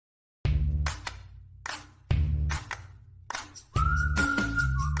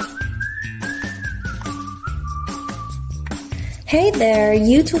Hey there,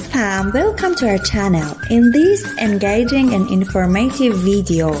 YouTube fam! Welcome to our channel. In this engaging and informative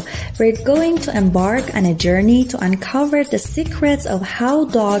video, we're going to embark on a journey to uncover the secrets of how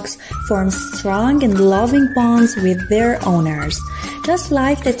dogs form strong and loving bonds with their owners. Just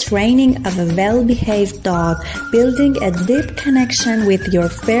like the training of a well-behaved dog, building a deep connection with your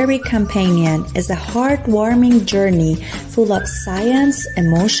furry companion is a heartwarming journey full of science,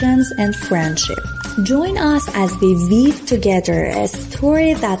 emotions, and friendship. Join us as we weave together a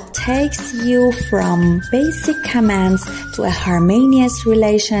story that takes you from basic commands to a harmonious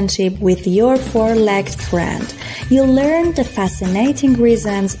relationship with your four-legged friend. You'll learn the fascinating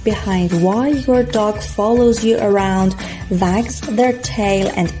reasons behind why your dog follows you around, wags their tail,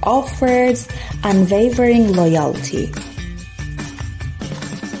 and offers unwavering loyalty.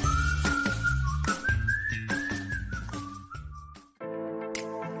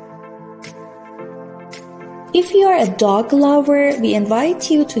 If you are a dog lover, we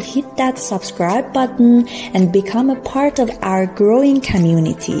invite you to hit that subscribe button and become a part of our growing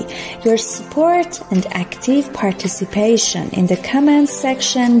community. Your support and active participation in the comments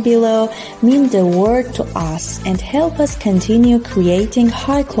section below mean the world to us and help us continue creating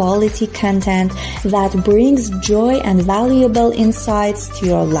high-quality content that brings joy and valuable insights to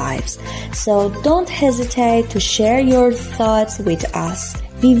your lives. So don't hesitate to share your thoughts with us.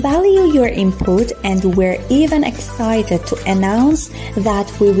 We value your input and we're even excited to announce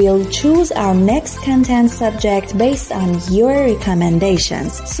that we will choose our next content subject based on your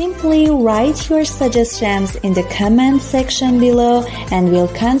recommendations. Simply write your suggestions in the comment section below and we'll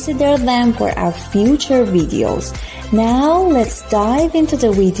consider them for our future videos. Now let's dive into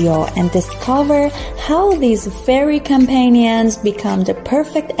the video and discover how these furry companions become the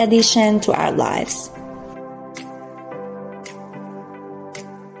perfect addition to our lives.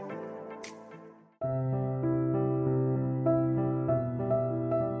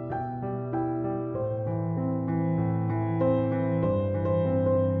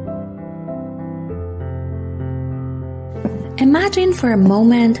 Imagine for a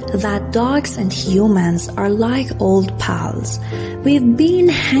moment that dogs and humans are like old pals. We've been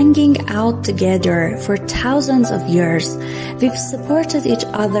hanging out together for thousands of years. We've supported each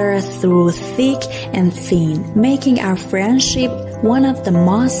other through thick and thin, making our friendship one of the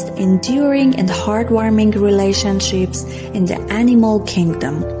most enduring and heartwarming relationships in the animal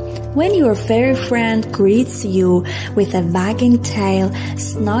kingdom. When your furry friend greets you with a wagging tail,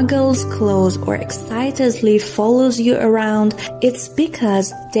 snuggles close, or excitedly follows you around, it's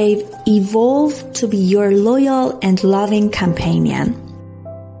because they've evolved to be your loyal and loving companion.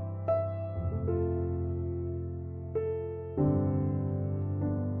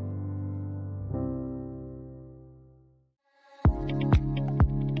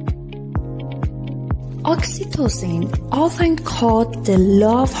 Oxytocin, often called the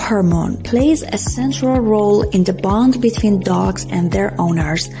love hormone, plays a central role in the bond between dogs and their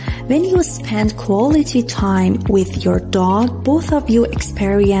owners. When you spend quality time with your dog, both of you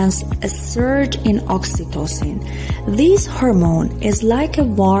experience a surge in oxytocin. This hormone is like a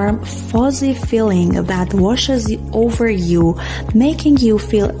warm, fuzzy feeling that washes over you, making you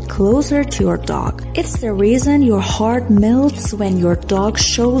feel closer to your dog. It's the reason your heart melts when your dog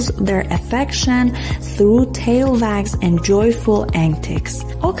shows their affection through tail wags and joyful antics.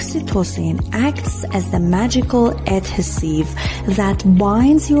 Oxytocin acts as the magical adhesive that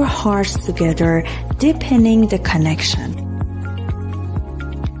binds your hearts together, deepening the connection.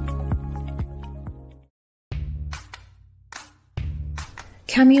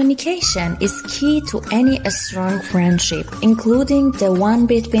 Communication is key to any strong friendship, including the one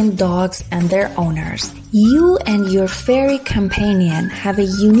between dogs and their owners. You and your furry companion have a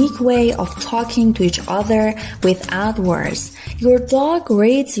unique way of talking to each other without words. Your dog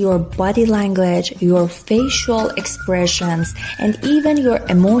reads your body language, your facial expressions, and even your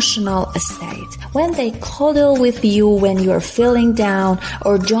emotional state. When they cuddle with you when you're feeling down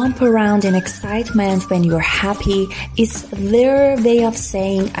or jump around in excitement when you're happy, it's their way of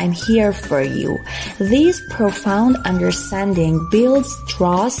saying, "I'm here for you." This profound understanding builds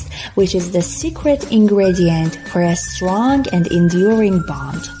trust, which is the secret ingredient for a strong and enduring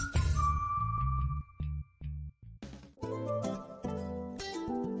bond.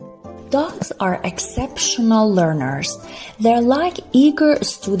 Dogs are exceptional learners. They're like eager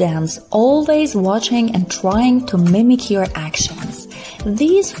students, always watching and trying to mimic your actions.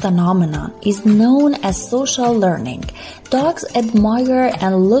 This phenomenon is known as social learning. Dogs admire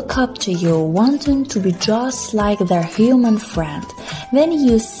and look up to you, wanting to be just like their human friend. When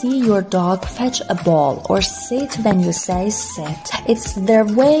you see your dog fetch a ball or sit when you say sit, it's their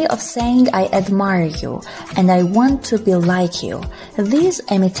way of saying I admire you and I want to be like you. This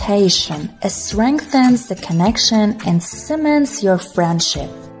imitation strengthens the connection and cements your friendship.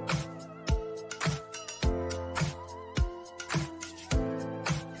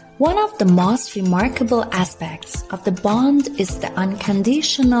 One of the most remarkable aspects of the bond is the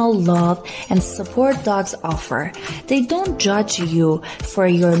unconditional love and support dogs offer. They don't judge you for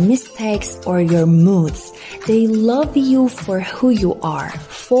your mistakes or your moods. They love you for who you are,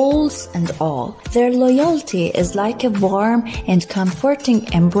 faults and all. Their loyalty is like a warm and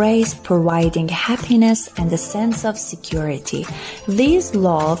comforting embrace, providing happiness and a sense of security. These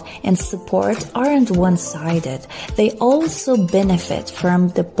love and support aren't one-sided. They also benefit from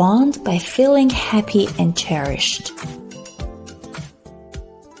the bond by feeling happy and cherished.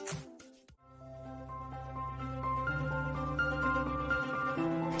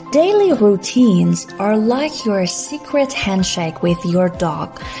 Daily routines are like your secret handshake with your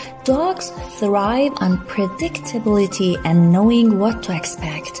dog. Dogs thrive on predictability and knowing what to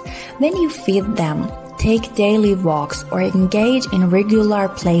expect. When you feed them, take daily walks, or engage in regular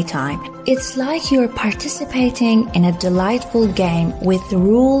playtime, it's like you're participating in a delightful game with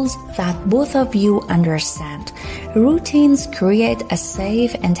rules that both of you understand. Routines create a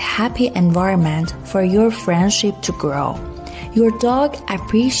safe and happy environment for your friendship to grow. Your dog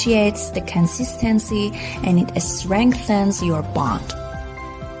appreciates the consistency and it strengthens your bond.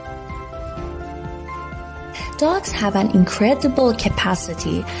 Dogs have an incredible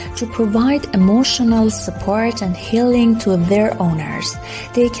capacity to provide emotional support and healing to their owners.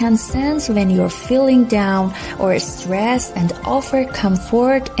 They can sense when you're feeling down or stressed and offer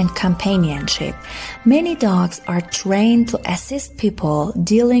comfort and companionship. Many dogs are trained to assist people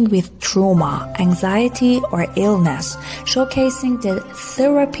dealing with trauma, anxiety, or illness, showcasing the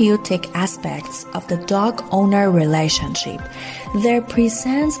therapeutic aspects of the dog-owner relationship. Their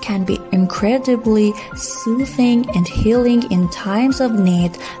presence can be incredibly soothing and healing in times of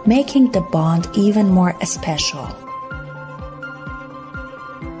need, making the bond even more special.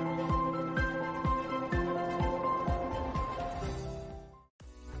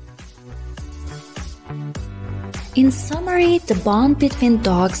 In summary, the bond between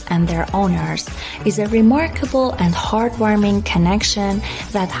dogs and their owners is a remarkable and heartwarming connection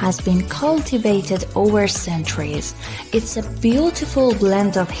that has been cultivated over centuries. It's a beautiful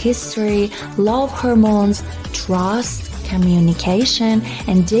blend of history, love hormones, trust, communication,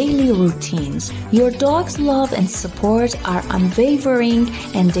 and daily routines. Your dog's love and support are unwavering,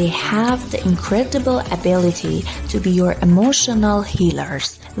 and they have the incredible ability to be your emotional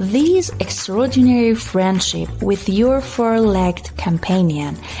healers. This extraordinary friendship with your four-legged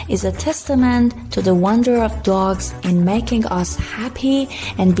companion is a testament to the wonder of dogs in making us happy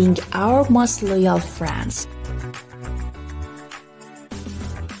and being our most loyal friends.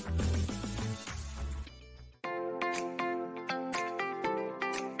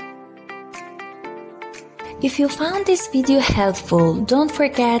 If you found this video helpful, don't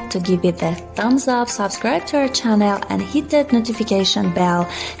forget to give it a thumbs up, subscribe to our channel, and hit that notification bell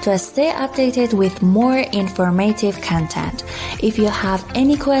to stay updated with more informative content. If you have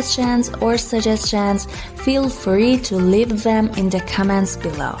any questions or suggestions, feel free to leave them in the comments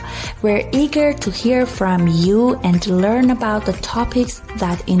below. We're eager to hear from you and learn about the topics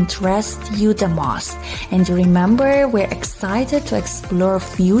that interest you the most. And remember, we're excited to explore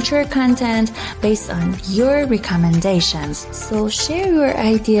future content based on your recommendations. So share your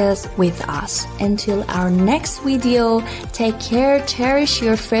ideas with us. Until our next video, take care, cherish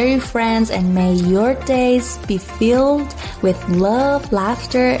your furry friends, and may your days be filled with love,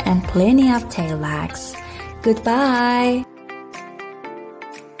 laughter, and plenty of tail wags. Goodbye!